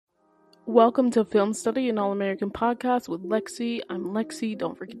Welcome to Film Study, an all-American podcast with Lexi. I'm Lexi.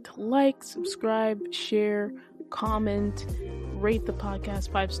 Don't forget to like, subscribe, share, comment, rate the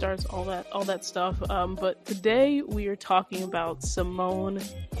podcast 5 stars, all that stuff. But today we are talking about Simone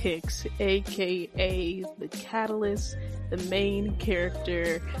Hicks, aka the catalyst, the main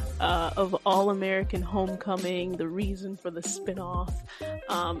character of All-American Homecoming, the reason for the spinoff.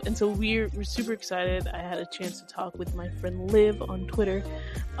 And so we're super excited. I had a chance to talk with my friend Liv on Twitter.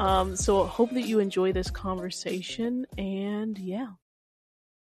 So I hope that you enjoy this conversation, and yeah,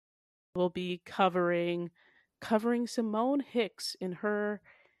 we'll be covering Simone Hicks in her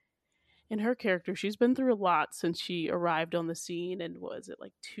character. She's been through a lot since she arrived on the scene, and was it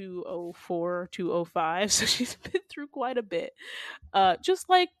like 204, 205? So she's been through quite a bit. Just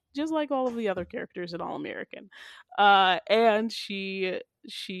like all of the other characters in All American. And she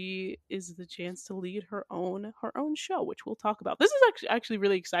is the chance to lead her own show, which we'll talk about. This is actually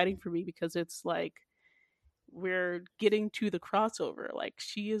really exciting for me because it's like we're getting to the crossover. Like,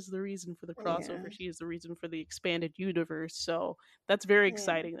 she is the reason for the crossover. Yeah. She is the reason for the expanded universe. So that's very Yeah.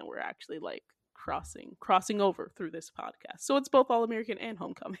 exciting that we're actually like crossing over through this podcast. So it's both All American and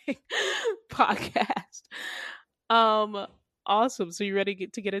Homecoming podcast. Awesome. So you ready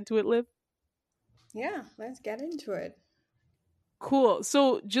to get into it, Liv? Yeah, let's get into it. Cool.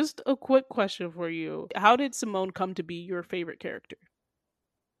 So just a quick question for you. How did Simone come to be your favorite character?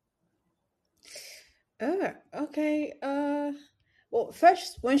 Okay. Well,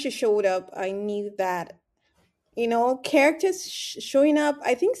 first, when she showed up, I knew that, characters showing up.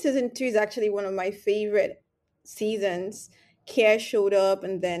 I think season 2 is actually one of my favorite seasons. Care showed up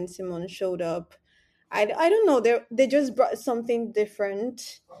and then Simone showed up. I don't know. They just brought something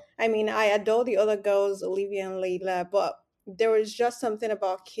different. I mean, I adore the other girls, Olivia and Layla, but there was just something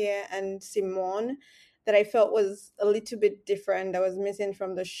about Kia and Simone that I felt was a little bit different, that was missing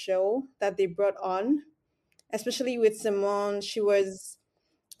from the show that they brought on. Especially with Simone, she was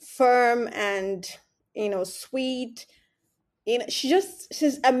firm and sweet.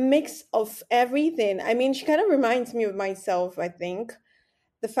 She's a mix of everything. I mean, she kind of reminds me of myself, I think,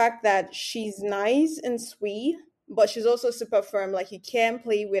 the fact that she's nice and sweet, but she's also super firm. Like, you can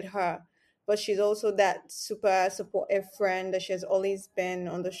play with her, but she's also that super supportive friend that she has always been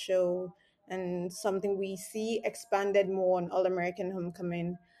on the show, and something we see expanded more on All American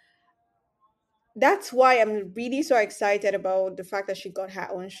Homecoming. That's why I'm really so excited about the fact that she got her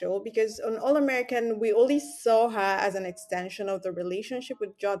own show, because on All American we only saw her as an extension of the relationship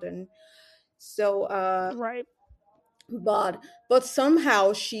with Jordan. So Right. but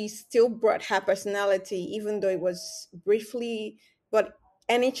somehow she still brought her personality, even though it was briefly. But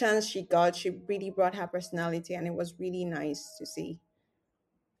any chance she got, she really brought her personality, and it was really nice to see.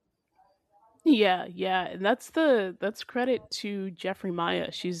 Yeah, and that's credit to Jeffrey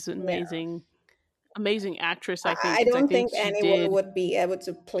Maya. She's an Yeah, amazing actress, I think, I because I don't think think she anyone did. would be able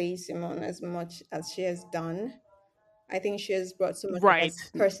to play Simone as much as she has done. I think she has brought so much of Right.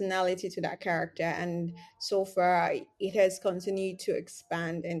 a personality to that character, and so far it has continued to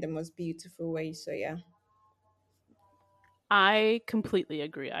expand in the most beautiful way. So yeah. I completely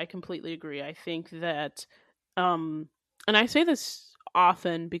agree. I think that and I say this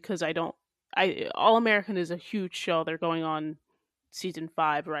often because I All American is a huge show. They're going on season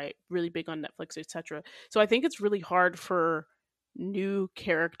 5, right? Really big on Netflix, etc. So I think it's really hard for new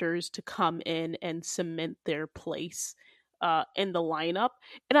characters to come in and cement their place in the lineup.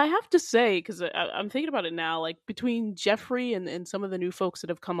 And I have to say, because I'm thinking about it now, like between Jeffrey and some of the new folks that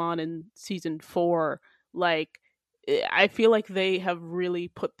have come on in season 4, like I feel like they have really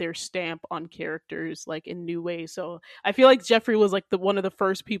put their stamp on characters like in new ways. So I feel like Jeffrey was like the one of the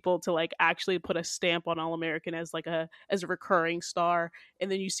first people to like actually put a stamp on All American as like a recurring star.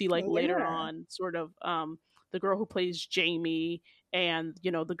 And then you see like later Yeah. on sort of the girl who plays Jamie and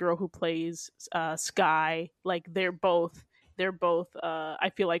the girl who plays Sky, like they're both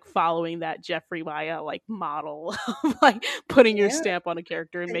I feel like following that Jeffrey Maya like model of like putting your Yeah. stamp on a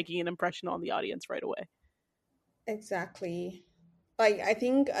character and I- making an impression on the audience right away. exactly. Like, I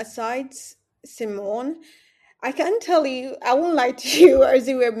think aside Simone, I can tell you, I won't lie to you, as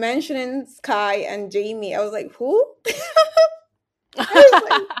you were mentioning Sky and Jamie, I was like, who? I was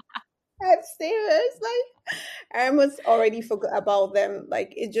like, I'm serious. Like, I almost already forgot about them.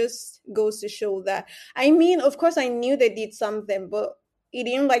 Like, it just goes to show that. I mean, of course, I knew they did something, but it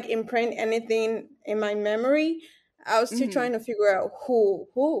didn't like imprint anything in my memory. I was still Mhm. trying to figure out who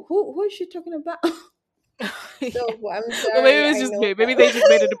is she talking about? Yeah. So I'm Well, maybe sorry. it was I just know me. Maybe they that. just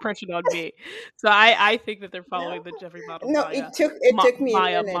made an impression on me. So I think that they're following No, the Jeffrey model no. It took me a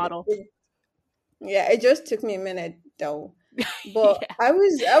Maya minute. model. Yeah, it just took me a minute though. But Yeah. I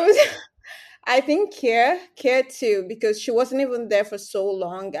was I think Care too, because she wasn't even there for so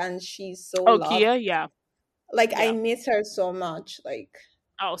long and she's so Oh, loved. Kia, yeah, Like I yeah. miss her so much.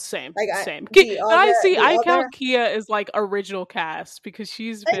 Oh, same, Like I same. the I other count Kia as like original cast because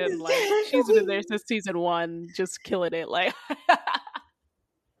she's been there exactly. since season one, just killing it. Like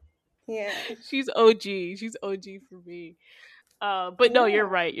Yeah. she's OG. She's OG for me. But no, Yeah. you're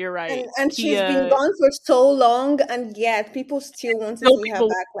right. You're right. And she's been Kia. gone for so long and yet people still want to Still see her people love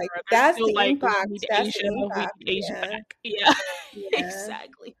back. Like her. They're that's still the like, "We impact. need That's the Asia. We impact. need Asia Yeah. back." Yeah, Yeah.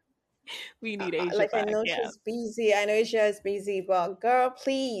 exactly. We need Asia Like I back. know Yeah. she's busy. I know Asia is busy, but girl,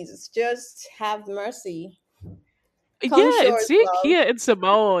 please just have mercy. Come Yeah, show and us love. Seeing Kia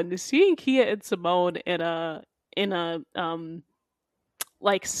and Simone in a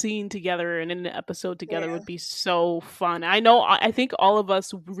like scene together and in an episode together Yeah. would be so fun. I know I think all of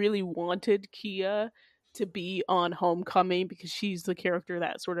us really wanted Kia to be on Homecoming because she's the character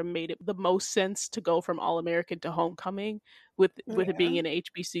that sort of made it the most sense to go from All American to Homecoming with it being Yeah. an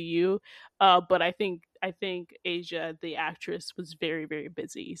HBCU. But I think Asia, the actress, was very very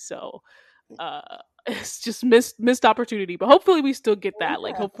busy, so it's just missed opportunity. But hopefully we still get that.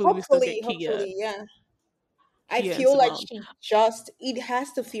 Like Yeah. hopefully we still get Hopefully, yeah. I Kia and feel like Simone. it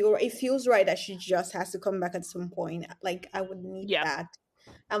has to feel, it feels right that she just has to come back at some point. Like, I would need Yeah, that.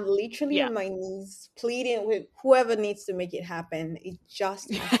 I'm literally yeah. on my knees pleading with whoever needs to make it happen. It just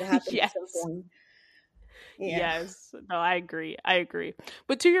has to happen at some Yes. point. Yeah. Yes. No, I agree. I agree.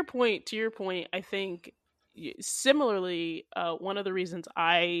 But to your point, I think similarly, one of the reasons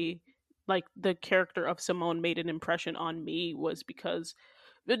I like the character of Simone made an impression on me was because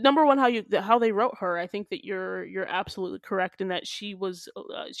number one, how they wrote her. I think that you're absolutely correct in that she was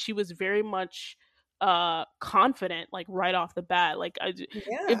very much confident like right off the bat. If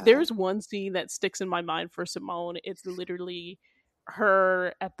Yeah. there's one scene that sticks in my mind for Simone, it's literally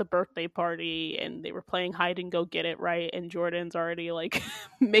her at the birthday party and they were playing hide and go get it, right, and Jordan's already like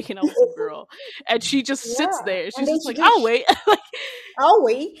making out with some girl and she just sits Yeah. there, And she's then just she like, I'll just wait. Like, I'll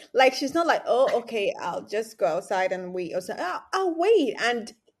wait. Like she's not like, oh, okay, I'll just go outside and wait. Or so I'll wait.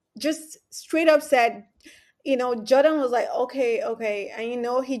 And just straight up said, Jordan was like, okay, okay. And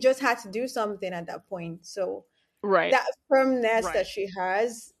he just had to do something at that point. So right, that firmness that right. she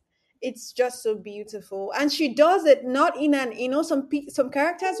has, it's just so beautiful. And she does it not in an, some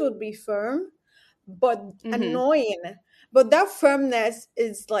characters would be firm, but Hmm. annoying. But that firmness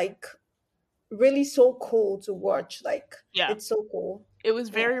is like really so cool to watch. Like Yeah, it's so cool. it was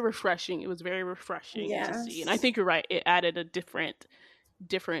Yeah. very refreshing. It was very refreshing to see, and I Yes. think you're right, it added a different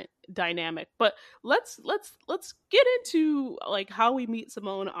dynamic. But let's get into like how we meet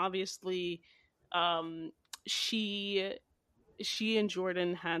Simone. Obviously, um she she and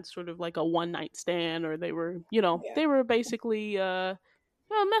Jordan had sort of like a one night stand, or they were, Yeah. they were basically well,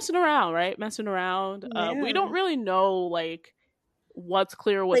 messing around, right? Messing around. We don't Yeah. really know like what's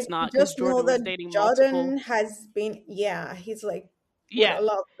clear, Like what's not, because just know Jordan was that dating multiple. Jordan has been, yeah, he's like with Yeah, a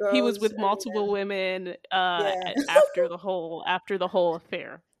lot of he was girls with and multiple women yeah. after the whole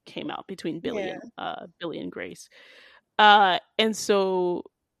affair came out between Yeah. Billy and Grace. And so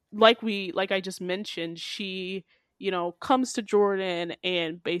like I just mentioned, she, comes to Jordan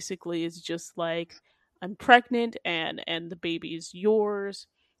and basically is just like, I'm pregnant and the baby's yours.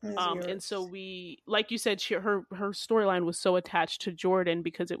 It's And so yours. we, like you said, her storyline was so attached to Jordan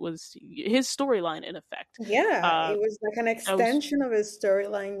because it was his storyline in effect. Yeah, uh it was like an I was extension of his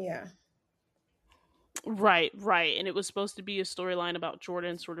storyline. Yeah. Right, right. And it was supposed to be a storyline about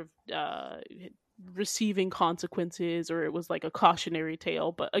Jordan sort of receiving consequences, or it was like a cautionary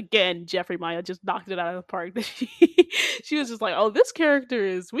tale. But again, Jeffrey Maya just knocked it out of the park. That she was just like, oh, this character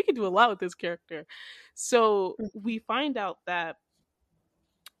is, we can do a lot with this character. So we find out that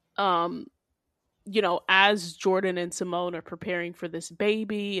um as Jordan and Simone are preparing for this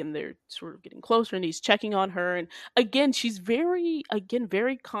baby and they're sort of getting closer and he's checking on her. And again, she's very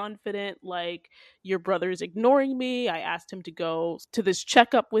confident, like, your brother is ignoring me. I asked him to go to this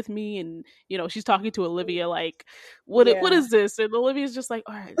checkup with me. And, she's talking to Olivia, like, what Yeah. is this? And Olivia's just like,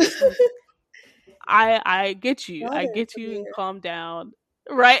 all right, like, I get you. Not I in get you, and here. calm down.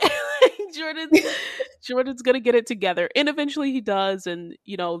 Right? Like, Jordan's gonna get it together. And eventually he does, and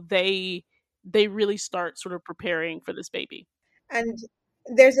they really start sort of preparing for this baby. And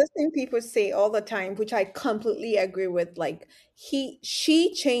there's this thing people say all the time, which I completely agree with. Like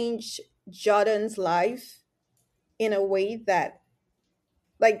she changed Jordan's life in a way that,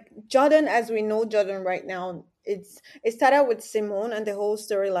 like Jordan, as we know Jordan right now, it started with Simone and the whole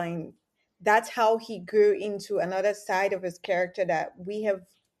storyline. That's how he grew into another side of his character that we have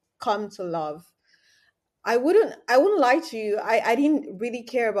come to love. I wouldn't lie to you. I didn't really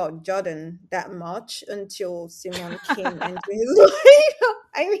care about Jordan that much until Simone came into his life.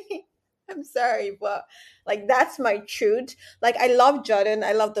 I mean, I'm sorry, but like that's my truth. Like I love Jordan.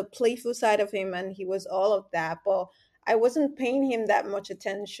 I love the playful side of him and he was all of that, but I wasn't paying him that much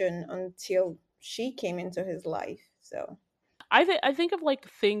attention until she came into his life. So, I think of like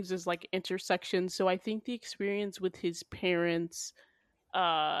things as like intersections. So I think the experience with his parents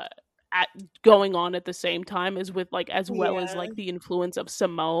uh at going on at the same time as with like as well as yeah, like the influence of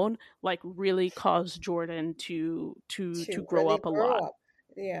Simone like really caused Jordan to to grow really up a grow lot. up.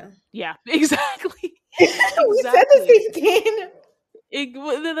 Yeah. Yeah, exactly. We said the Exactly. same thing.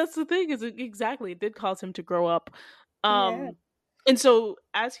 That's the thing is exactly it did cause him to grow up. Yeah. Um and so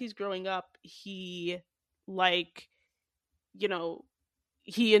as he's growing up, he like you know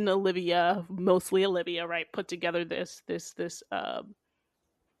he and Olivia, mostly Olivia, right, put together this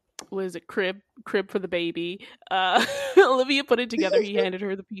what is it, crib for the baby. Olivia put it together. He handed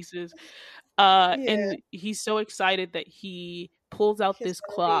her the pieces. Yeah. And he's so excited that he pulls out He's this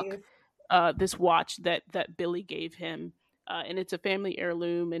gonna be clock, this watch that Billy gave him. And it's a family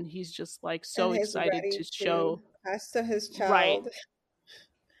heirloom, and he's just like and so he's excited ready to to show, pass to his right, child.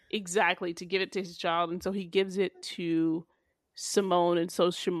 exactly, to give it to his child. And so he gives it to Simone, and so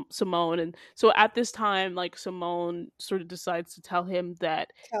Simone, and so at this time, like Simone sort of decides to tell him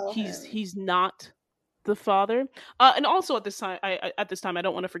that Tell he's him. he's not the father. And also at this time, at this time, I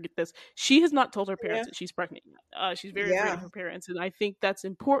don't want to forget this. She has not told her Yeah. parents that she's pregnant yet. She's very afraid of Yeah. her parents, and I think that's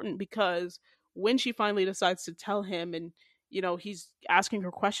important because when she finally decides to tell him, and he's asking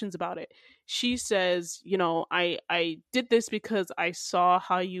her questions about it, she says, I did this because I saw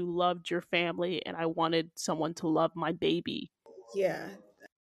how you loved your family, and I wanted someone to love my baby Yeah.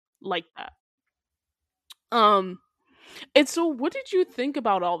 like that. Um, and so what did you think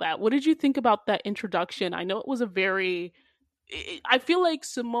about all that? What did you think about that introduction? I know it was a very I feel like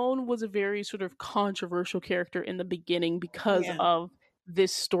Simone was a very sort of controversial character in the beginning because Yeah. of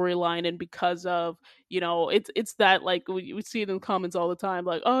this storyline, and because of it's that like we see it in the comments all the time,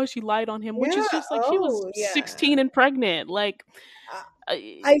 like, oh, she lied on him, which Yeah. is just like she was Oh, yeah. 16 and pregnant, like I, uh,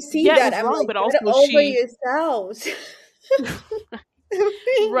 I see yeah, it that. was I'm wrong, like, but get also over she yourselves.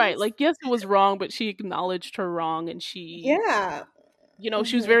 right, Please. like, yes, it was wrong, but she acknowledged her wrong, and Yeah.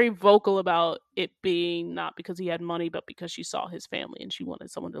 she was Hmm. very vocal about it being not because he had money, but because she saw his family and she wanted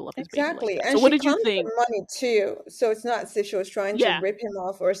someone to love his baby like Exactly. that. And So what she did you comes think? from money too. So it's not as if she was trying to Yeah, rip him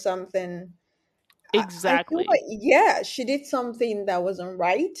off or something. I feel exactly. like, yeah, she did something that wasn't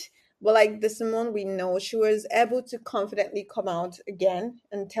right. But like the Simone we know, she was able to confidently come out again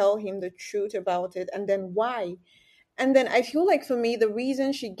and tell him the truth about it and then why. And then I feel like for me, the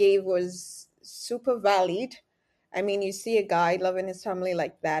reason she gave was super valid. I mean, you see a guy loving his family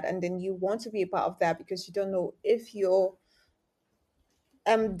like that, and then you want to be a part of that because you don't know if you're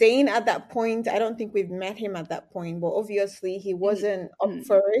Dane at that point. I don't think we've met him at that point, but obviously he Mhm, wasn't up mhm.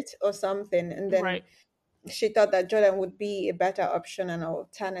 for it or something. And then Right. she thought that Jordan would be a better option and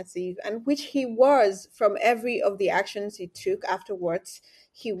alternative, and which he was from every of the actions he took afterwards.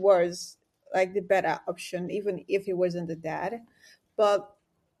 He was like the better option, even if he wasn't the dad. But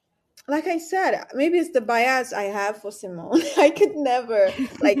like I said, maybe it's the bias I have for Simone. I could never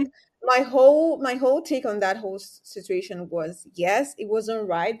like my whole take on that whole situation was yes, it wasn't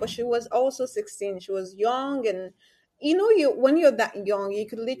right, but she was also 16. She was young, and you when you're that young, you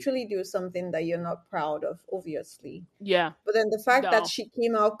could literally do something that you're not proud of, obviously. Yeah. But then the fact that No. she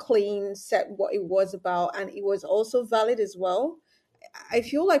came out clean, said what it was about, and it was also valid as well. I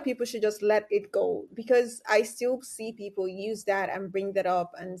feel like people should just let it go because I still see people use that and bring that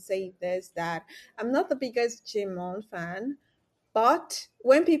up and say this, that. I'm not the biggest Jimon fan, but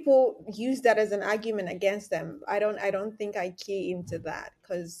when people use that as an argument against them, I don't think I key into that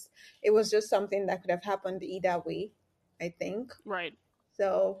because it was just something that could have happened either way, I think. Right.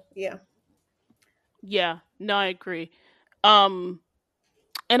 So yeah. Yeah. No, I agree. Um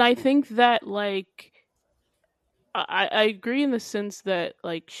and I think that like I agree in the sense that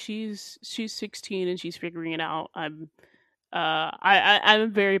like she's 16 and she's figuring it out. I'm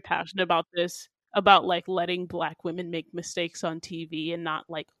very passionate about this, about like letting black women make mistakes on TV and not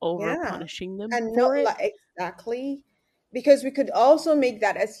like over Yeah. punishing them And not for it. like exactly because we could also make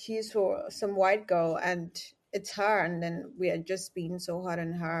that excuse for some white girl and it's her and then we are just being so hard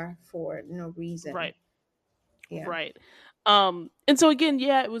on her for no reason. Right. Yeah. Right. And so again,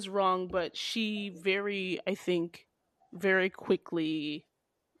 yeah, it was wrong, but she I think very quickly,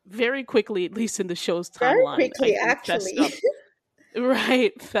 at least in the show's Very timeline, I quickly think fessed actually. up.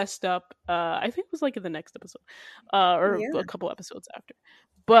 Right, fessed up. I think it was like in the next episode, or a Yeah. couple episodes after.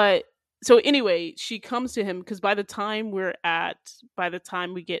 But So anyway, she comes to him because by the time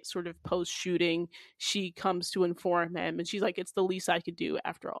we get sort of post shooting, she comes to inform him, and she's like, "It's the least I could do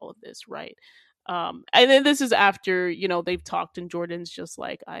after all of this, right?" And then this is after they've talked, and Jordan's just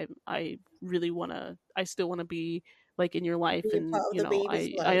like, I really wanna, I still wanna be like in your life, Be a and part of the baby's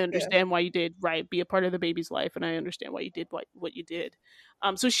I life. Yeah. understand why you did, right, be a part of the baby's life, and I understand why you did what you did.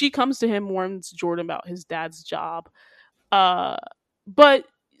 So she comes to him, warns Jordan about his dad's job, uh, but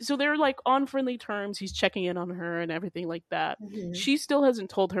so they're like on friendly terms. He's checking in on her and everything like that. Hmm. She still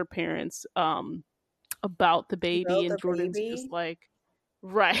hasn't told her parents about the baby, About and the Jordan's just baby. like,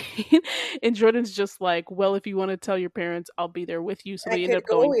 right. And Jordan's just like, well, if you want to tell your parents, I'll be there with you. So I they end could up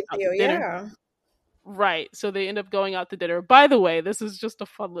go going with out to you. dinner. Yeah. Right. So they end up going out to dinner. By the way, this is just a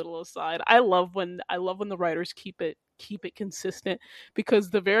fun little aside. I love when the writers keep it consistent,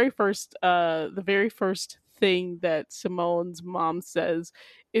 because the very first thing that Simone's mom says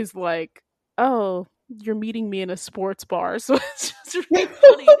is like, "Oh, you're meeting me in a sports bar." So it's just really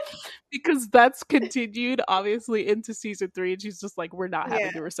funny because that's continued obviously into season 3, and she's just like, "We're not Yeah.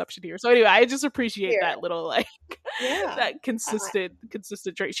 having a reception here." So anyway, I just appreciate Here. that little like Yeah. that consistent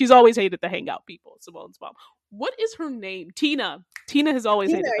trait. She's always hated the hangout people, Simone's mom. What is her name? Tina. Tina has always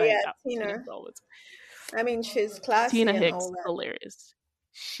Tina. hated the Yeah. hangout. Tina has Tina. always. I mean, she's classy Tina and Hicks, all that. hilarious.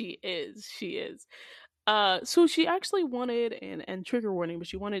 She is. She is. So she actually wanted, and trigger warning, but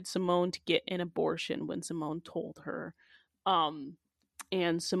she wanted Simone to get an abortion when Simone told her. Um,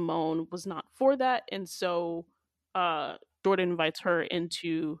 and Simone was not for that, and so Jordan invites her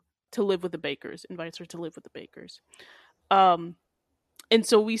into to live with the Bakers, invites her to live with the Bakers. Um, and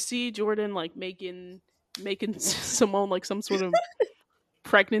so we see Jordan like making Simone like some sort of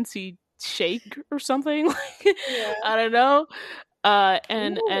pregnancy shake or something. Like, Yeah. I don't know. Ooh.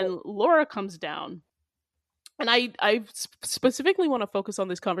 And Laura comes down, and I specifically want to focus on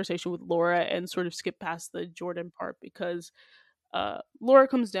this conversation with Laura and sort of skip past the Jordan part, because Laura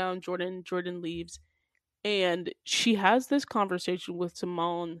comes down, Jordan leaves, and she has this conversation with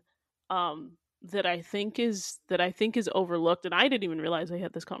Simone, that I think is overlooked, and I didn't even realize I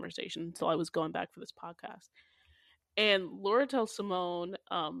had this conversation until I was going back for this podcast. And Laura tells Simone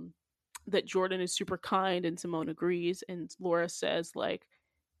that Jordan is super kind, and Simone agrees, and Laura says like,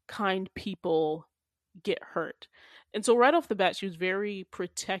 kind people get hurt. And so right off the bat, she was very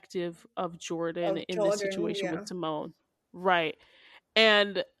protective of Jordan Of in this Jordan. situation Yeah. with Simone. Right.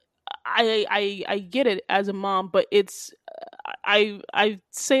 And I get it as a mom, but it's I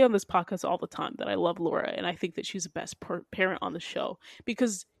say on this podcast all the time that I love Laura, and I think that she's the best parent on the show,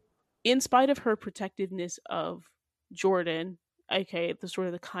 because in spite of her protectiveness of Jordan, okay, the sort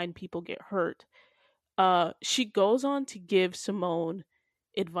of the kind people get hurt, she goes on to give Simone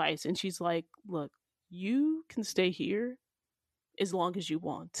advice, and she's like, "Look, you can stay here as long as you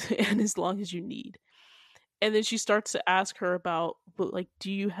want and as long as you need." And then she starts to ask her about, but like,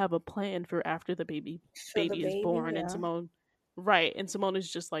 do you have a plan for after the For the baby is baby. born? And Yeah. Simone, right, and Simone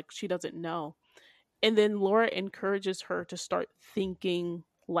is just like, she doesn't know. And then Laura encourages her to start thinking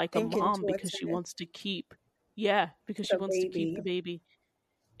like a Thinking mom, towards because she it. wants to keep, yeah, because she The wants to keep the baby. baby.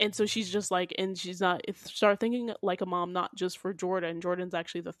 And so she's just like, and she's not, start thinking like a mom, not just for Jordan. Jordan's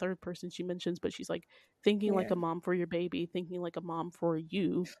actually the third person she mentions, but she's like thinking like Yeah. a mom for your baby, thinking like a mom for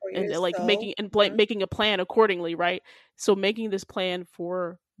you, For and like yourself. Yeah. making a plan accordingly, right? So making this plan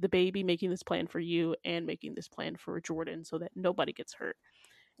for the baby, making this plan for you, and making this plan for Jordan, so that nobody gets hurt.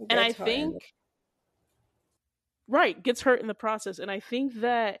 And I Gets her think, and right, gets hurt in the process. And I think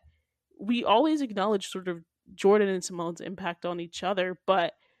that we always acknowledge sort of Jordan and Simone's impact on each other,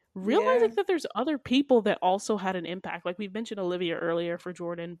 but realizing yeah. that there's other people that also had an impact. Like we mentioned Olivia earlier for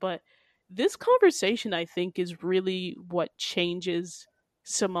Jordan, but this conversation, I think, is really what changes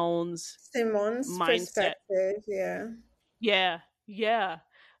Simone's Simone's mindset. perspective. Yeah. Yeah, yeah.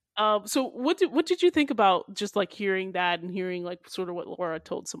 So what did you think about just like hearing that, and hearing like sort of what Laura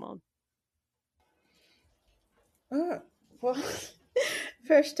told Simone? Oh, well,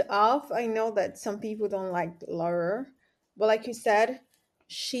 first off, I know that some people don't like Laura, but like you said,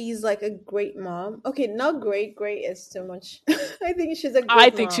 she's like a great mom. Okay, not great. Great is too much. I think she's a I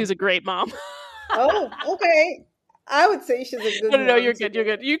good think she's mom. a great mom. Oh, okay. I would say she's a good No, no, no, mom you're too. good. You're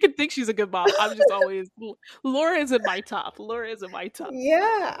good. You can think she's a good mom. I'm just always Laura is in my top. Laura is in my top.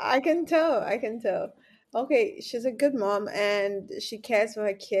 Yeah, I can tell. I can tell. Okay, she's a good mom and she cares for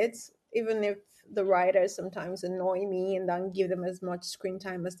her kids, even if the writers sometimes annoy me and don't give them as much screen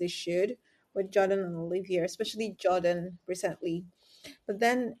time as they should with Jordan and Olivia, especially Jordan recently. But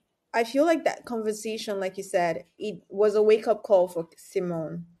then I feel like that conversation, like you said, it was a wake up call for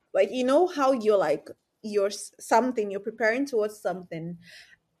Simone. Like, you know how you're like, something, you're preparing towards something,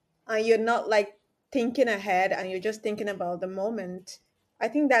 and you're not like thinking ahead and you're just thinking about the moment. I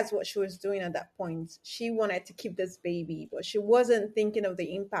think that's what she was doing at that point. She wanted to keep this baby, but she wasn't thinking of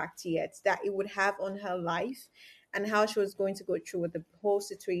the impact yet that it would have on her life and how she was going to go through with the whole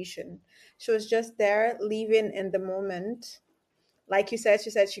situation. She was just there, living in the moment. Like you said, she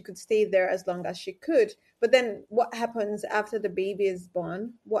said she could stay there as long as she could. But then what happens after the baby is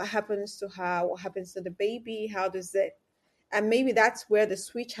born? What happens to her? What happens to the baby? How does it, and maybe that's where the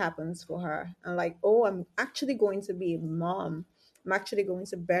switch happens for her, and like, oh, I'm actually going to be a mom, I'm actually going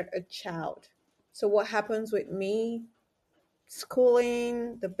to bear a child. So what happens with me,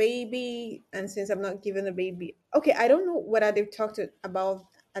 schooling, the baby, and since I'm not giving the baby, okay, I don't know whether they've talked about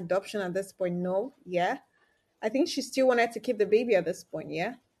adoption at this point. No, yeah, I think she still wanted to keep the baby at this point.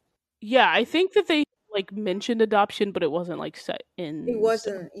 Yeah, Yeah, I think that they like mentioned adoption, but it wasn't like set it in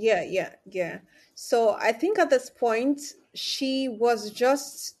stone. wasn't. Yeah, yeah, yeah. So I think at this point, she was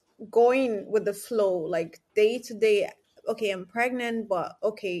just going with the flow, like day to day. Okay, I'm pregnant, but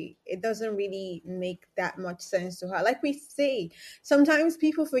okay, it doesn't really make that much sense to her. Like we say, sometimes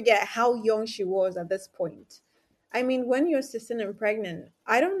people forget how young she was at this point. I mean, when you're 16 and pregnant,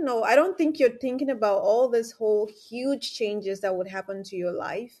 I don't know. I don't think you're thinking about all this whole huge changes that would happen to your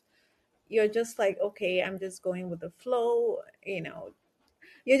life. You're just like, okay, I'm just going with the flow,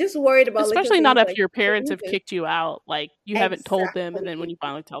 you're just worried about little Especially not things after like your parents have changes. kicked you out. Like you haven't told them, and then when Exactly. you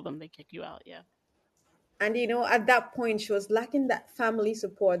finally tell them, they kick you out. Yeah. And at that point, she was lacking that family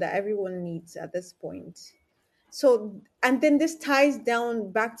support that everyone needs at this point. So, and then this ties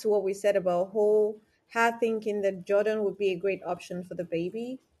down back to what we said about whole her thinking that Jordan would be a great option for the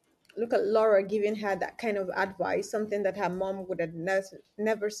baby. Look at Laura giving her that kind of advice, something that her mom would have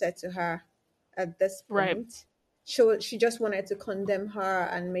never said to her at this Right. point. She just wanted to condemn her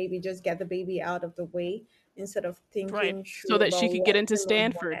and maybe just get the baby out of the way instead of Right. thinking So through that she about could get what into Simone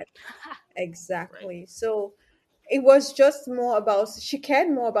Stanford. wanted. Right. Exactly. So it was just more about, she cared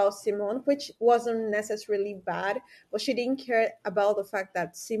more about Simone, which wasn't necessarily bad, but she didn't care about the fact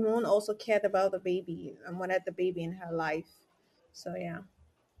that Simone also cared about the baby and wanted the baby in her life. So yeah,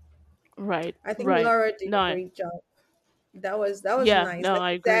 Right. I think Right. Laura did a No. great job. That was Yeah. nice. No, Like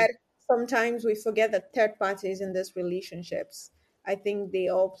I you said, agree. sometimes we forget that third parties in these relationships. I think they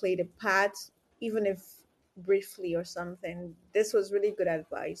all played a part, even if briefly or something. This was really good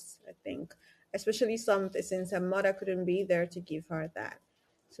advice, I think, especially something since her mother couldn't be there to give her that.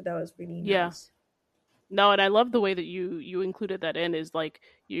 So that was really Yeah. nice. No, and I love the way that you included that in is like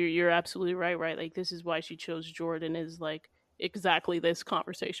you're absolutely right, right? Like this is why she chose Jordan is like exactly this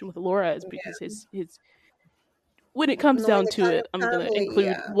conversation with Laura is because Yeah, his when it comes knowing down the to kind it, of I'm gonna family,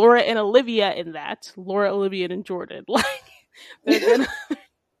 include Laura and Olivia in that. Laura, Olivia, and Jordan. Like they're yeah, gonna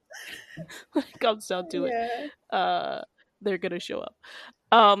when it comes down to it, yeah. uh they're gonna show up.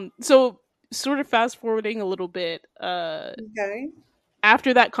 So sort of fast forwarding a little bit, Okay.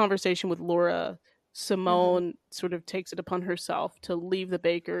 after that conversation with Laura, Mm-hmm. Simone sort of takes it upon herself to leave the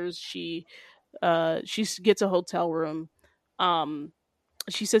Bakers. She gets a hotel room. Um,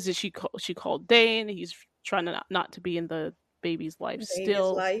 she says that she called Dane. He's trying to not to be in the baby's life Baby's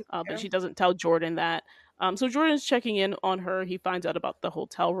still, life. but Yeah. she doesn't tell Jordan that. So Jordan's checking in on her. He finds out about the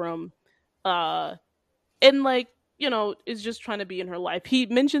hotel room, uh, and like is just trying to be in her life. He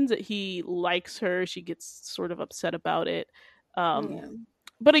mentions that he likes her. She gets sort of upset about it. Um, Yeah.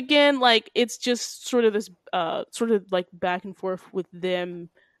 but again, like it's just sort of this sort of like back and forth with them,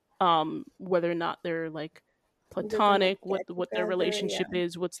 whether or not they're like They're gonna platonic, get what their together. Yeah. relationship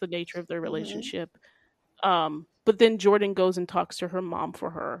is, what's the nature of their Mm-hmm. relationship. But then Jordan goes and talks to her mom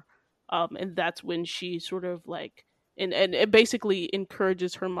for her, and that's when she sort of like and it basically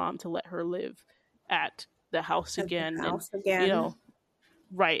encourages her mom to let her live at the house At the again. And house you again. know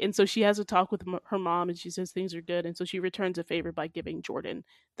right. And so she has a talk with her mom, and she says things are good. And so she returns a favor by giving Jordan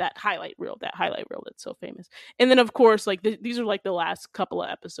that highlight reel that's so famous. And then, of course, like these are like the last couple of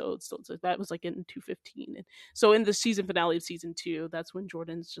episodes. So that was like in 215. And so in the season finale of season two, that's when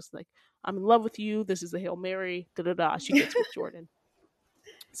Jordan's just like, I'm in love with you. This is the Hail Mary. Da da da. She gets with Jordan.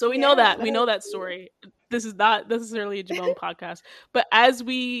 So we know Yeah, that. that We know was that cute. story. This is not necessarily a Jamon podcast. But as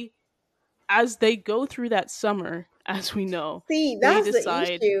they go through that summer, as we know, See, they that's the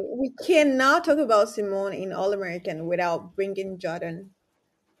decide. issue. We cannot talk about Simone in All American without bringing Jordan.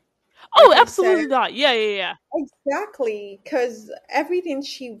 Oh, Like you said, absolutely not. Yeah, yeah, yeah. exactly, because everything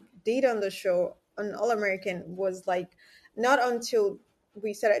she did on the show on All American was like not until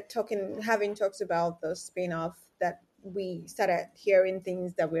we started talking, having talks about the spin off that we started hearing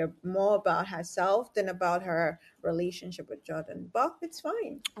things that were more about herself than about her relationship with Jordan. But it's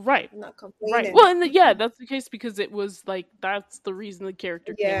fine. Right. I'm not Right. complaining. Well, and yeah, that's the case because it was like that's the reason the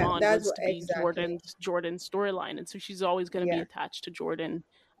character came Yeah, on that's was what to be exactly. Jordan's storyline, and so she's always going to be Yeah, attached to Jordan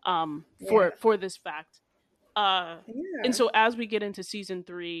yeah, for this fact. Uh and yeah, so as we get into season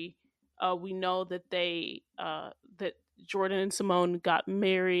 3, we know that that Jordan and Simone got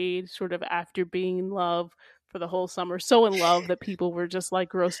married sort of after being in love for the whole summer. So in love that people were just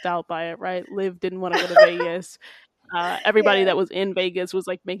like grossed out by it, right? Liv didn't want to go to Vegas. Everybody yeah. that was in Vegas was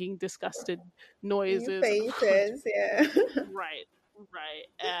like making disgusted Your noises and faces, yeah. right, right,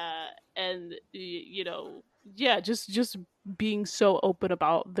 and you know, yeah, just being so open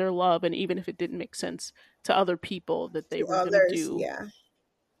about their love, and even if it didn't make sense to other people, that To others,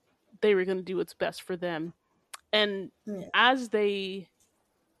 they were gonna do what's best for them, and yeah, as they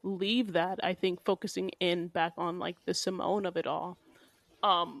leave that, I think focusing in back on like the Simone of it all,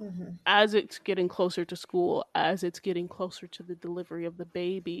 um hmm, as it's getting closer to school, as it's getting closer to the delivery of the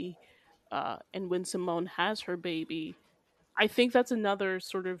baby, and when Simone has her baby, I think that's another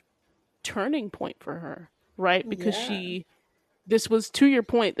sort of turning point for her, right? Because yeah, this was, to your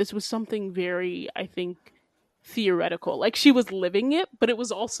point, this was something very, I think, theoretical. Like she was living it, but it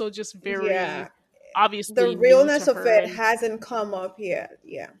was also just yeah. very The obviously new to realness of her. it And hasn't come up yet.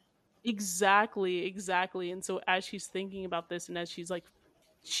 Yeah, exactly, exactly. And so as she's thinking about this, and as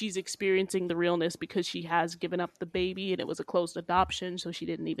she's experiencing the realness because she has given up the baby and it was a closed adoption, so she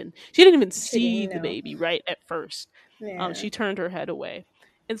didn't even she see didn't the know. baby right at first. Yeah, She turned her head away,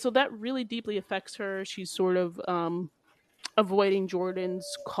 and so that really deeply affects her. She's sort of avoiding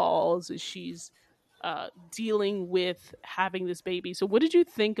Jordan's calls as she's dealing with having this baby. So what did you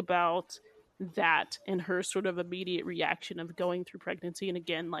think about that and her sort of immediate reaction of going through pregnancy, and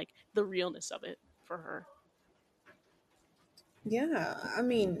again like the realness of it for her? yeah. I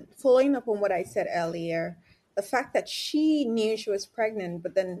mean, following up on what I said earlier, the fact that she knew she was pregnant,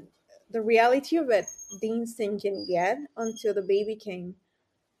 but then the reality of it didn't sink in yet until the baby came.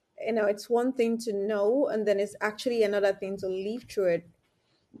 You know, it's one thing to know, and then it's actually another thing to live through it.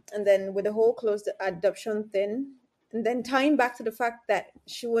 And then with the whole closed adoption thing, and then tying back to the fact that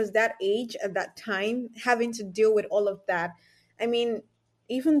she was that age at that time, having to deal with all of that. I mean,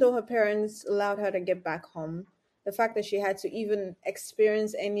 even though her parents allowed her to get back home, the fact that she had to even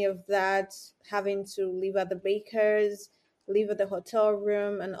experience any of that, having to live at the baker's, live at the hotel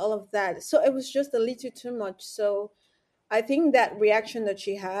room, and all of that, so it was just a little too much. So I think that reaction that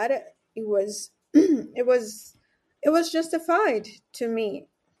she had, it was it was justified to me.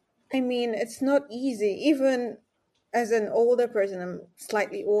 I mean, it's not easy. Even as an older person, I'm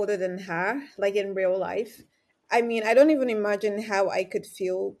slightly older than her, like in real life. I mean, I don't even imagine how I could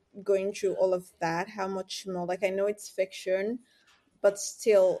feel going through all of that. How much more? Like, I know it's fiction, but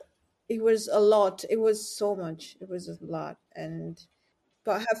still, it was a lot. It was so much. It was a lot. And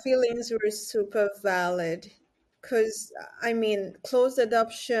but her feelings were super valid. Because, I mean, closed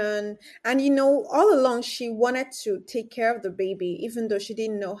adoption. And, all along, she wanted to take care of the baby, even though she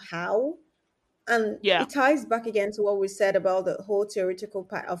didn't know how. And Yeah, it ties back again to what we said about the whole theoretical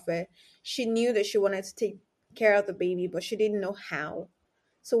part of it. She knew that she wanted to take care of the baby, but she didn't know how.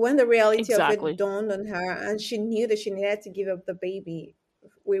 So when the reality of it exactly. dawned on her, and she knew that she needed to give up the baby,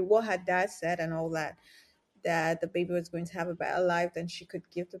 with what her dad said and all that, that the baby was going to have a better life than she could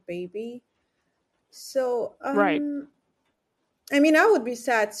give the baby. So, Right. I mean, I would be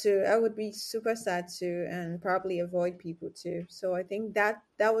sad too. I would be super sad too, and probably avoid people too. So I think that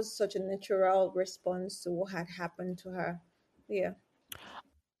was such a natural response to what had happened to her. Yeah.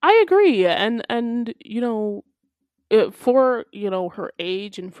 I agree, and for her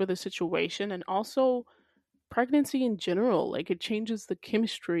age and for the situation, and also pregnancy in general, like it changes the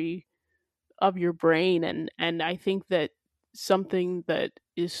chemistry of your brain, and I think that something that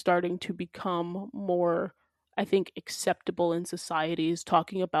is starting to become more, I think, acceptable in society is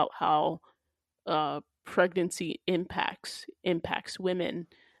talking about how pregnancy impacts women,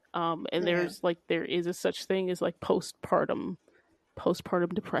 and Yeah. there is a such thing as like postpartum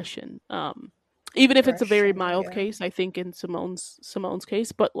depression. Even if it's a very Depression. mild Yeah. case, I think in Simone's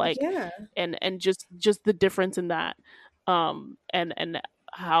case, but like, Yeah. and just the difference in that, and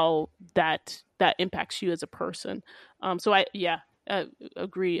how that impacts you as a person. So I yeah,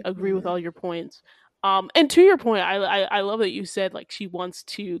 agree with Mhm. all your points. And to your point, I love that you said like she wants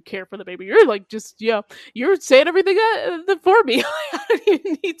to care for the baby. You're like just yeah, you're saying everything for me. I don't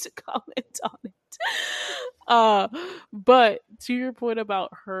even need to comment on it. Uh, but to your point about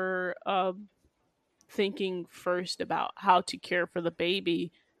her thinking first about how to care for the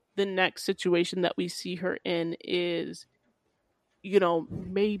baby, the next situation that we see her in is,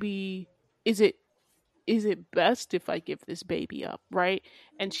 maybe is it best if I give this baby up, right?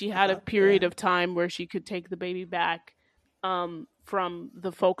 And she had a period Yeah, of time where she could take the baby back from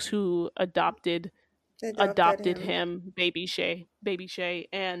the folks who they adopted adopted him. him, baby Shay,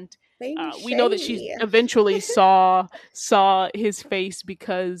 and Baby we know that she Shay. eventually saw his face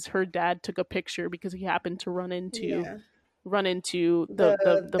because her dad took a picture because he happened to Yeah, run into the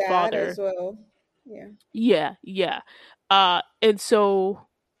the dad as father. well. Yeah. Yeah, yeah. And so,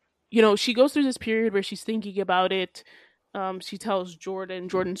 she goes through this period where she's thinking about it. She tells Jordan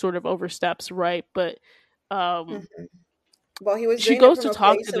sort of oversteps, right? But um Mhm. But he was she doing it goes from to a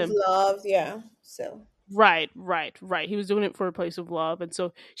talk to place of them. love. Yeah. So. Right, right, right. He was doing it for a place of love. And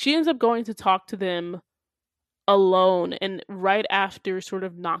so she ends up going to talk to them alone. And right after sort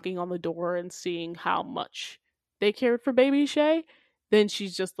of knocking on the door and seeing how much they cared for baby Shay, then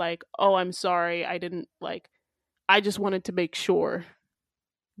she's just like, "Oh, I'm sorry. I didn't I just wanted to make sure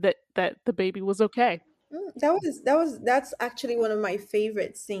that the baby was okay." That's actually one of my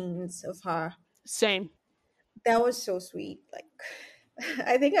favorite scenes of her. Same. That was so sweet. Like,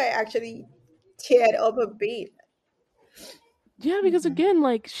 I think I actually teared up a bit. Yeah, because Mhm.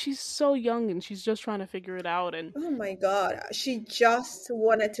 again, she's so young and she's just trying to figure it out. And Oh my God. She just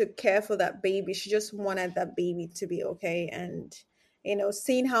wanted to care for that baby. She just wanted that baby to be okay. And,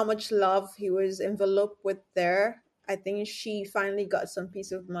 seeing how much love he was enveloped with there, I think she finally got some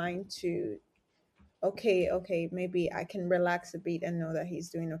peace of mind to, okay, maybe I can relax a bit and know that he's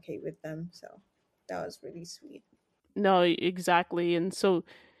doing okay with them. So that was really sweet. no, exactly. And so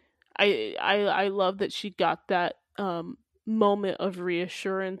I love that she got that moment of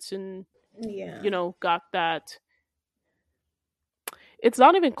reassurance and Yeah. got that. It's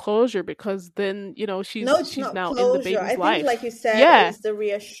not even closure because then No, she's it's she's not now in the closure. I baby's think, like life. you said, Yeah, is the yeah.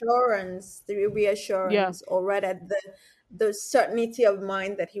 reassurance, or rather the certainty of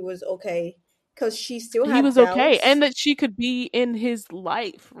mind that he was okay, because she still He had was okay, and doubts. that she could be in his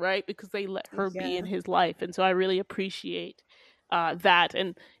life, right? Because they let her be in Yeah. his life, and so I really appreciate that.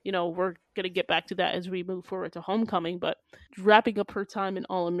 And we're gonna get back to that as we move forward to Homecoming. But wrapping up her time in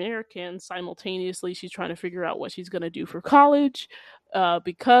All American, simultaneously she's trying to figure out what she's gonna do for college,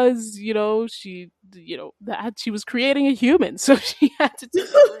 because that she was creating a human, so she had to take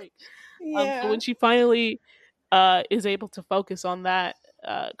a break. So Yeah. when she finally is able to focus on that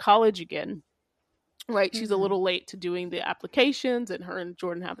college again, right, she's a Hmm. little late to doing the applications, and her and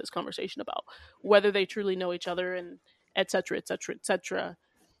Jordan have this conversation about whether they truly know each other, and etc etc etc.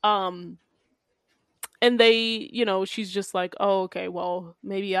 um and they, she's just like, "Oh, okay, well,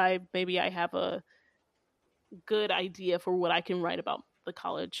 maybe I have a good idea for what I can write about the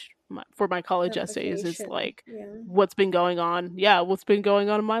college, for my college essays, is Application. like Yeah. what's been going on, yeah, what's been going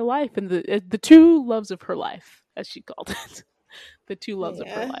on in my life, and the two loves of her life, as she called it. The two loves of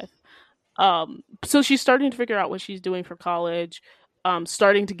her Yeah. life. So she's starting to figure out what she's doing for college,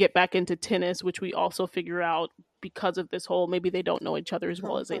 starting to get back into tennis, which we also figure out because of this whole, maybe they don't know each other as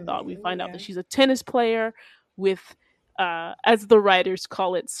well as they thought. We Homecoming. find out that Yeah. she's a tennis player with, as the writers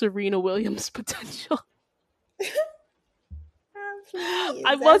call it, Serena Williams potential. I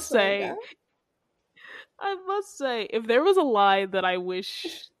Please, must that's my say, girl. if there was a line that I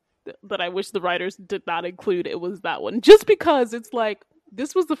wish the writers did not include, it was that one. Just because it's like,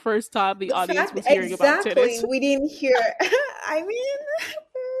 this was the first time the The audience fact was hearing about exactly tennis. we didn't hear. I mean,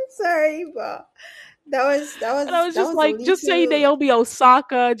 sorry, but And I was that just was a like, just say little. Naomi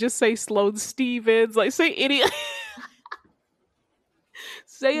Osaka, just say Sloane Stevens, like say any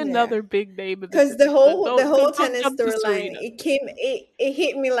say Yeah. another big name in the Because tennis, but the whole don't tennis jump to storyline, Serena. it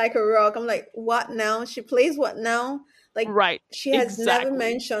hit me like a rock. I'm like, what now? She plays what now? Like, Right. she has never Exactly.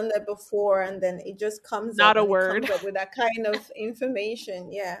 mentioned that before, and then it just comes Not up, a and it word. comes up with that kind of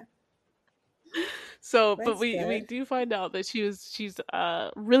information. Yeah, So, but that's we good. do find out that she's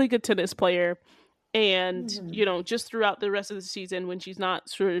a really good tennis player, and Hmm. just throughout the rest of the season, when she's not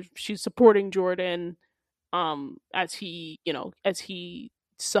sort of, she's supporting Jordan, as he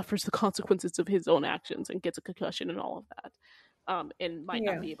suffers the consequences of his own actions and gets a concussion and all of that, and might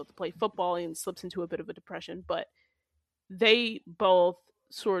not Yeah. be able to play football and slips into a bit of a depression. But they both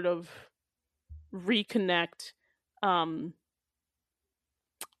sort of reconnect, um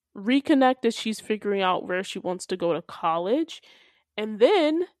reconnect as she's figuring out where she wants to go to college, and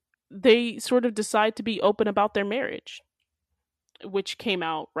then they sort of decide to be open about their marriage, which came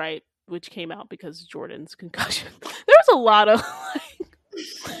out, right, which came out because Jordan's concussion. There's a lot of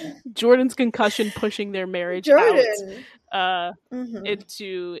Jordan's concussion pushing their marriage out. Jordan. uh Mm-hmm.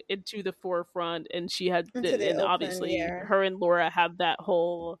 into the forefront, and she had Into the and open, obviously yeah. her and Laura had that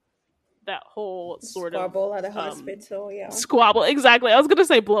whole sort of Squabble at the um hospital, yeah. squabble. Exactly, I was gonna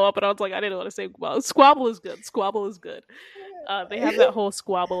say blow up, but I was like, I didn't want to say, well, squabble is good, squabble is good. They have that whole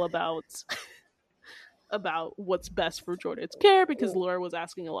squabble about what's best for Jordan's care, because Laura was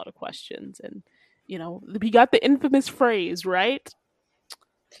asking a lot of questions, and we got the infamous phrase, right?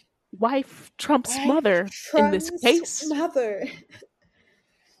 Wife trumps Wife mother in this trumps case. mother.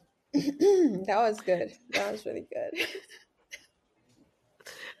 That was good. That was really good.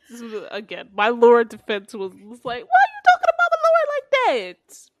 Again, my Laura defense was like, why are you talking about my Laura like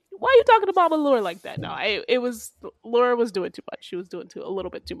that? Why are you talking about my Laura like that? No, it was Laura was doing too much. She was doing a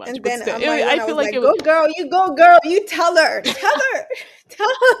little bit too much, And but then still, on my I one, I feel was like like, it was. "Go girl, you go girl, you tell her, tell her, tell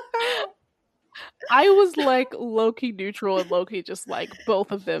her." I was like low-key neutral and low-key just like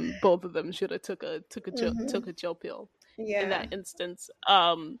both of them should have took Hmm. a chill pill in Yeah. that instance.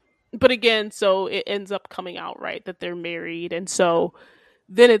 But again, so it ends up coming out, right, that they're married, and so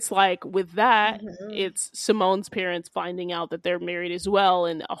then it's like with that, Hmm. it's Simone's parents finding out that they're married as well,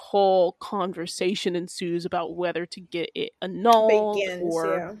 and a whole conversation ensues about whether to get it annulled Begins,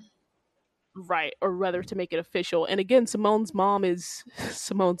 or yeah. right, or whether to make it official. And again, Simone's mom is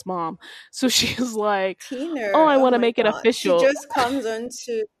Simone's mom, so she's like, oh, Tina, I oh want to my make it god, she official. just comes on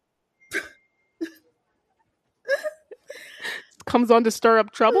to. Comes on to stir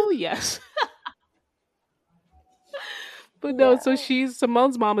up trouble, yes. But no, Yeah. so she's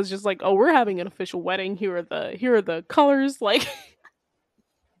Simone's mom is just like, oh, we're having an official wedding. Here are the colors. Like,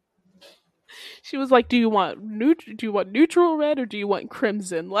 she was like, do you want neutral red or do you want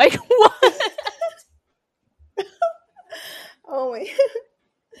crimson? Like, what? Oh my.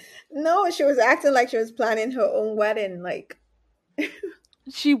 No, she was acting like she was planning her own wedding. Like,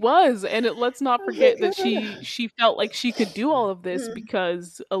 She was, and let's not oh my forget that god. she felt like she could do all of this Mm.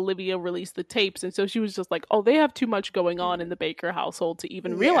 because Olivia released the tapes, and so she was just like, oh, they have too much going on in the Baker household to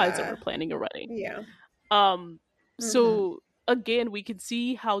even realize that Yeah. we're planning a wedding. Yeah. Um, Hmm. so again, we can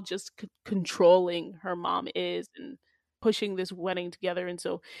see how just controlling her mom is and pushing this wedding together, and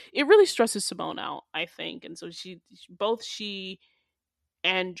so it really stresses Simone out, I think. And so both she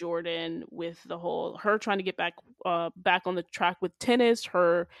and Jordan, with the whole her trying to get back on the track with tennis,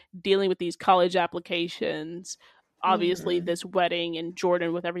 her dealing with these college applications, obviously Hmm. this wedding, and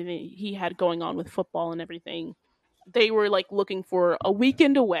Jordan with everything he had going on with football and everything. They were like looking for a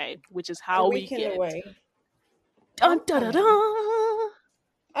weekend away, which is A how we weekend get away. dun da da da Homecoming.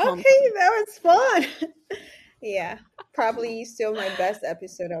 Okay, homecoming. that was fun. Yeah, probably still my best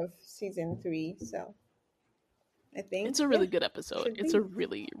episode of season 3. So I It's think, a yeah, really good episode. should It's a be.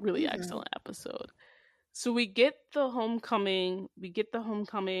 really, really Hmm. excellent episode. So we get the homecoming. We get the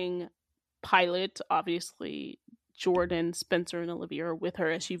homecoming pilot. Obviously, Jordan, Spencer, and Olivia are with her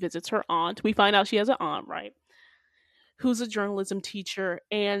as she visits her aunt. We find out she has an aunt, right? Who's a journalism teacher.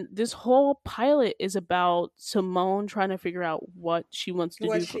 And this whole pilot is about Simone trying to figure out what she wants to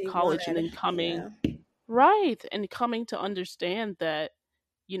What do for she college, and wanted. then coming Yeah. right and coming to understand that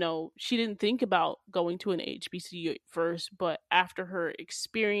she didn't think about going to an HBCU at first, but after her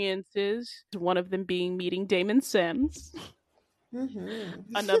experiences, one of them being meeting Damon Sims, Hmm.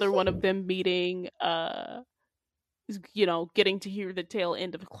 another one of them meeting getting to hear the tail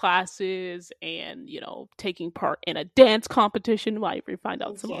end of classes, and taking part in a dance competition. Why we find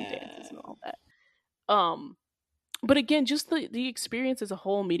out Simone dances Yeah. and all that. But again, just the experience as a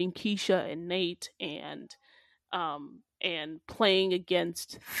whole, meeting Keisha and Nate, and playing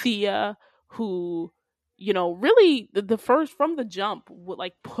against Thea, who really the first from the jump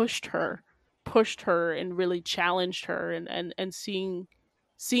like pushed her and really challenged her, and seeing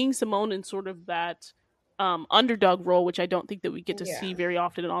Simone in sort of that underdog role, which I don't think that we get to see Yeah. very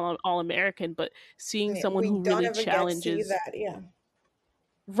often in All American, but seeing Yeah, someone we who don't really ever get to see challenges. that. Yeah.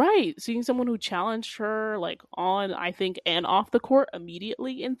 Right, seeing someone who challenged her like on, I think, and off the court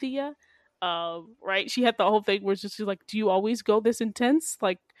immediately in Thea. Right, she had the whole thing where she's like, "Do you always go this intense,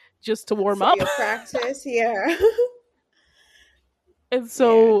 like just to warm For up?" your practice. Yeah. And Yeah.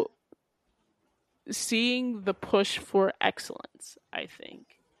 so, seeing the push for excellence, I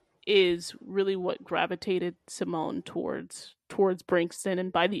think, is really what gravitated Simone towards Brinkston.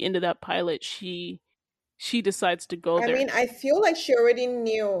 And by the end of that pilot, she decides to go I there. mean, I feel like she already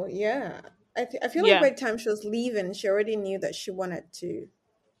knew. Yeah. I feel like Yeah, by the time she was leaving, she already knew that she wanted to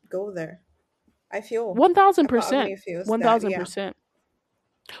go there. I feel one thousand a part of percent, me feels one that. thousand Yeah. percent.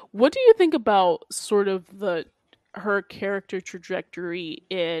 What do you think about sort of the her character trajectory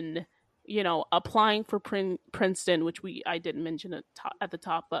in applying for Princeton, which I didn't mention at the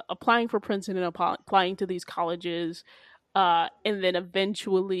top, but applying for Princeton and applying to these colleges, And then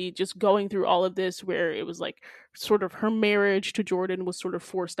eventually just going through all of this where it was like sort of her marriage to Jordan was sort of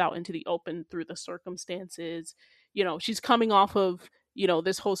forced out into the open through the circumstances. She's coming off of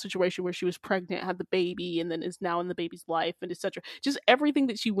this whole situation where she was pregnant, had the baby, and then is now in the baby's life, and etc. Just everything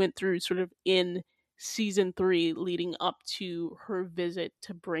that she went through sort of in season 3 leading up to her visit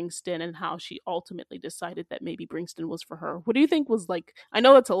to Bringston, and how she ultimately decided that maybe Bringston was for her. What do you think was like, I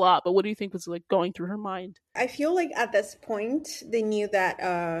know that's a lot, but what do you think was like going through her mind? I feel like at this point they knew that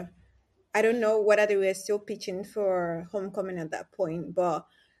I don't know whether they were still pitching for Homecoming at that point, but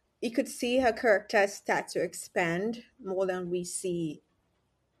you could see her character start to expand more than we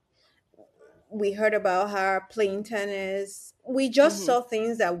heard about her playing tennis. We just Hmm. saw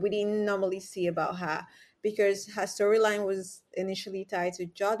things that we didn't normally see about her because her storyline was initially tied to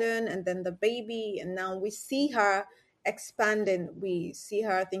Jordan and then the baby, and now we see her expanding. We see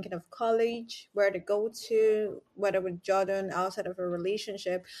her thinking of college, where to go to, whether with Jordan outside of a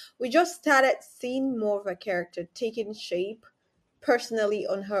relationship. We just started seeing more of a character taking shape personally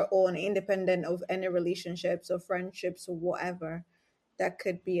on her own, independent of any relationships or friendships or whatever that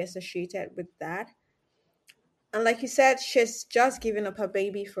could be associated with that. And like you said, she's just given up her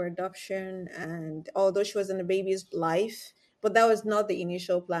baby for adoption. And although she was in the baby's life, but that was not the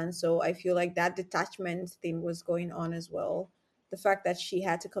initial plan. So I feel like that detachment thing was going on as well. The fact that she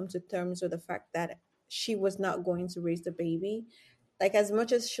had to come to terms with the fact that she was not going to raise the baby. Like, as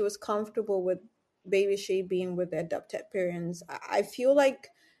much as she was comfortable with baby she being with the adopted parents, I feel like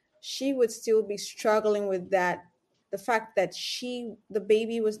she would still be struggling with that. The fact that the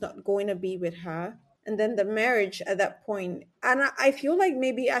baby was not going to be with her, and then the marriage at that point. And I feel like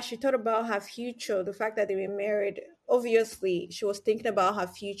maybe as she thought about her future, the fact that they were married, obviously she was thinking about her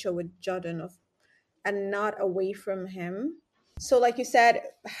future with Jordan and not away from him. So like you said,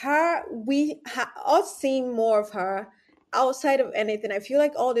 us seeing more of her outside of anything. I feel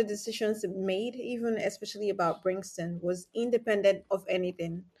like all the decisions it made, even especially about Bringston, was independent of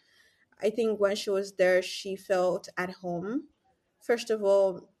anything. I think when she was there, she felt at home. First of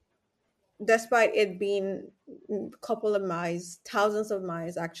all, despite it being a couple of miles, thousands of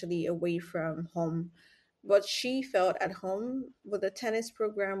miles actually away from home. But she felt at home with the tennis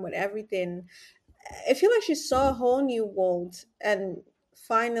program, with everything. I feel like she saw a whole new world, and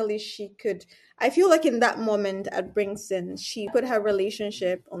finally she could. I feel like in that moment at Bringston, she put her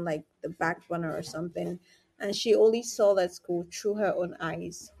relationship on like the back burner or something, and she only saw that school through her own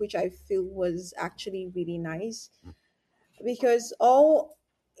eyes, which I feel was actually really nice because all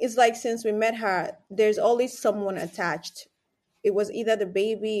it's like since we met her, there's always someone attached. It was either the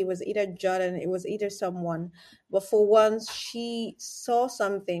baby, it was either Jordan, it was either someone. But for once, she saw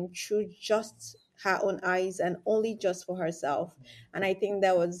something through just her own eyes and only just for herself. And I think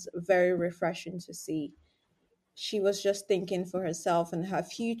that was very refreshing to see. She was just thinking for herself and her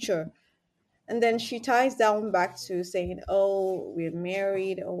future. And then she ties down back to saying, "Oh, we're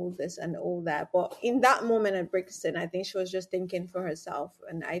married, all this and all that." But in that moment at Brixton, I think she was just thinking for herself.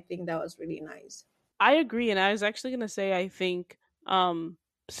 And I think that was really nice. I agree, and I was actually gonna say I think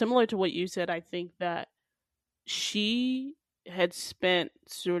similar to what you said, I think that she had spent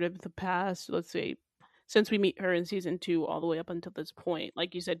sort of the past, let's say, since we meet her in season 2 all the way up until this point,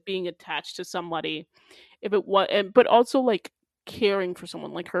 like you said, being attached to somebody, if it was, but also like caring for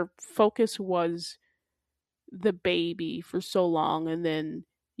someone. Like her focus was the baby for so long, and then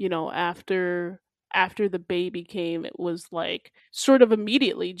after the baby came, it was like sort of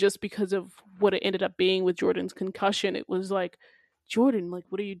immediately, just because of what it ended up being with Jordan's concussion, it was like, Jordan, like,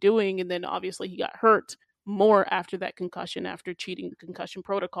 what are you doing? And then obviously he got hurt more after that concussion, after cheating the concussion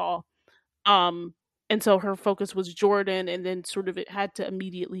protocol. um and so her focus was Jordan, and then sort of it had to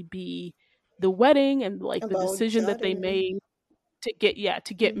immediately be the wedding and like the About decision that they Jordan. made to get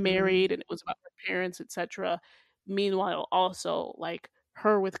Mm-hmm. married, and it was about her parents, etc. Meanwhile, also like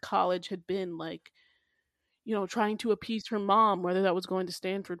her with college had been like, trying to appease her mom, whether that was going to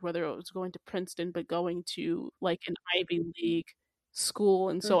Stanford, whether it was going to Princeton, but going to like an Ivy League school.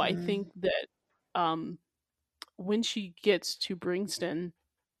 And so I Mm-hmm. think that um when she gets to Bringston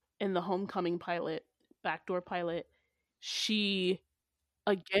in the homecoming pilot, backdoor pilot, she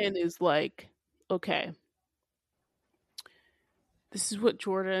again is like, okay, this is what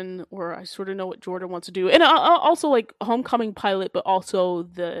Jordan, or I sort of know what Jordan wants to do, and also like homecoming pilot, but also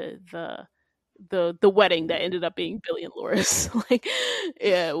the wedding that ended up being Billy and Loris, like,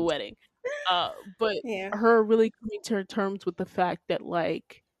 yeah, wedding. But Yeah. her really coming to her terms with the fact that,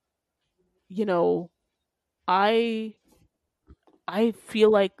 like, you know, I I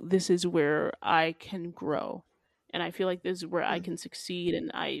feel like this is where I can grow, and I feel like this is where I can succeed,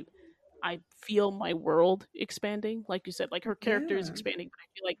 and I feel my world expanding. Like you said, like her character is Yeah. expanding, but I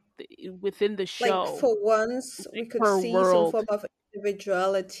feel like within the Like show, for once we like could her see some world. form of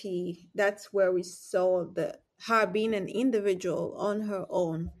individuality. That's where we saw the her being an individual on her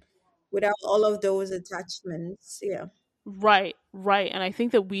own without all of those attachments. Yeah. Right, right. And I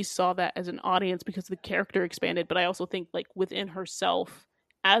think that we saw that as an audience because the character expanded, but I also think like within herself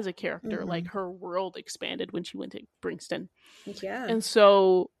as a character, like Hmm. her world expanded when she went to Bringston. Yeah. And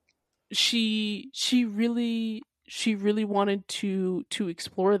so she really wanted to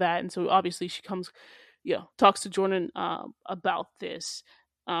explore that. And so obviously she comes, talks to Jordan about this.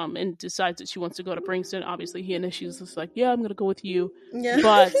 And decides that she wants to go to Bringston. Obviously, he initially just like, "Yeah, I'm gonna go with you," Yeah.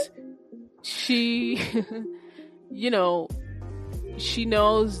 but she, you know, she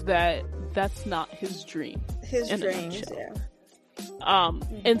knows that that's not his dream His in a dreams. nutshell. Yeah.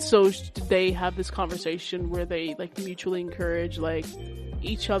 And so they have this conversation where they like mutually encourage like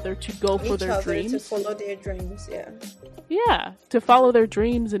each other to go for Each their other to dreams. follow their dreams. Yeah. Yeah, to follow their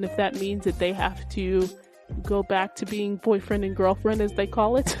dreams, and if that means that they have to go back to being boyfriend and girlfriend, as they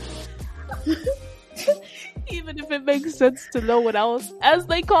call it, even if it makes sense to no one else, as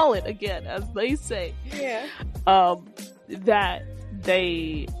they call it, again, as they say, Yeah. that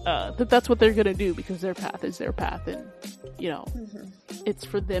that's what they're gonna do because their path is their path, and Hmm. it's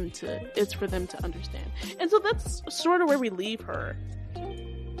for them to understand. And so that's sort of where we leave her,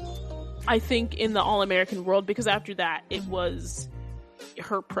 I think, in the All-American world, because after that it was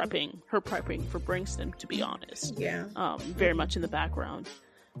her prepping for Bringston, to be honest. Yeah. Very much in the background.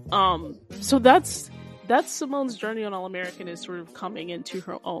 So that's Simone's journey on All-American, is sort of coming into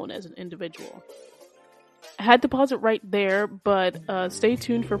her own as an individual. I had to pause it right there, but stay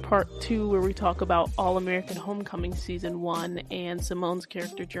tuned for part 2, where we talk about All-American Homecoming Season 1 and Simone's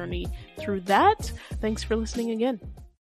character journey through that. Thanks for listening again.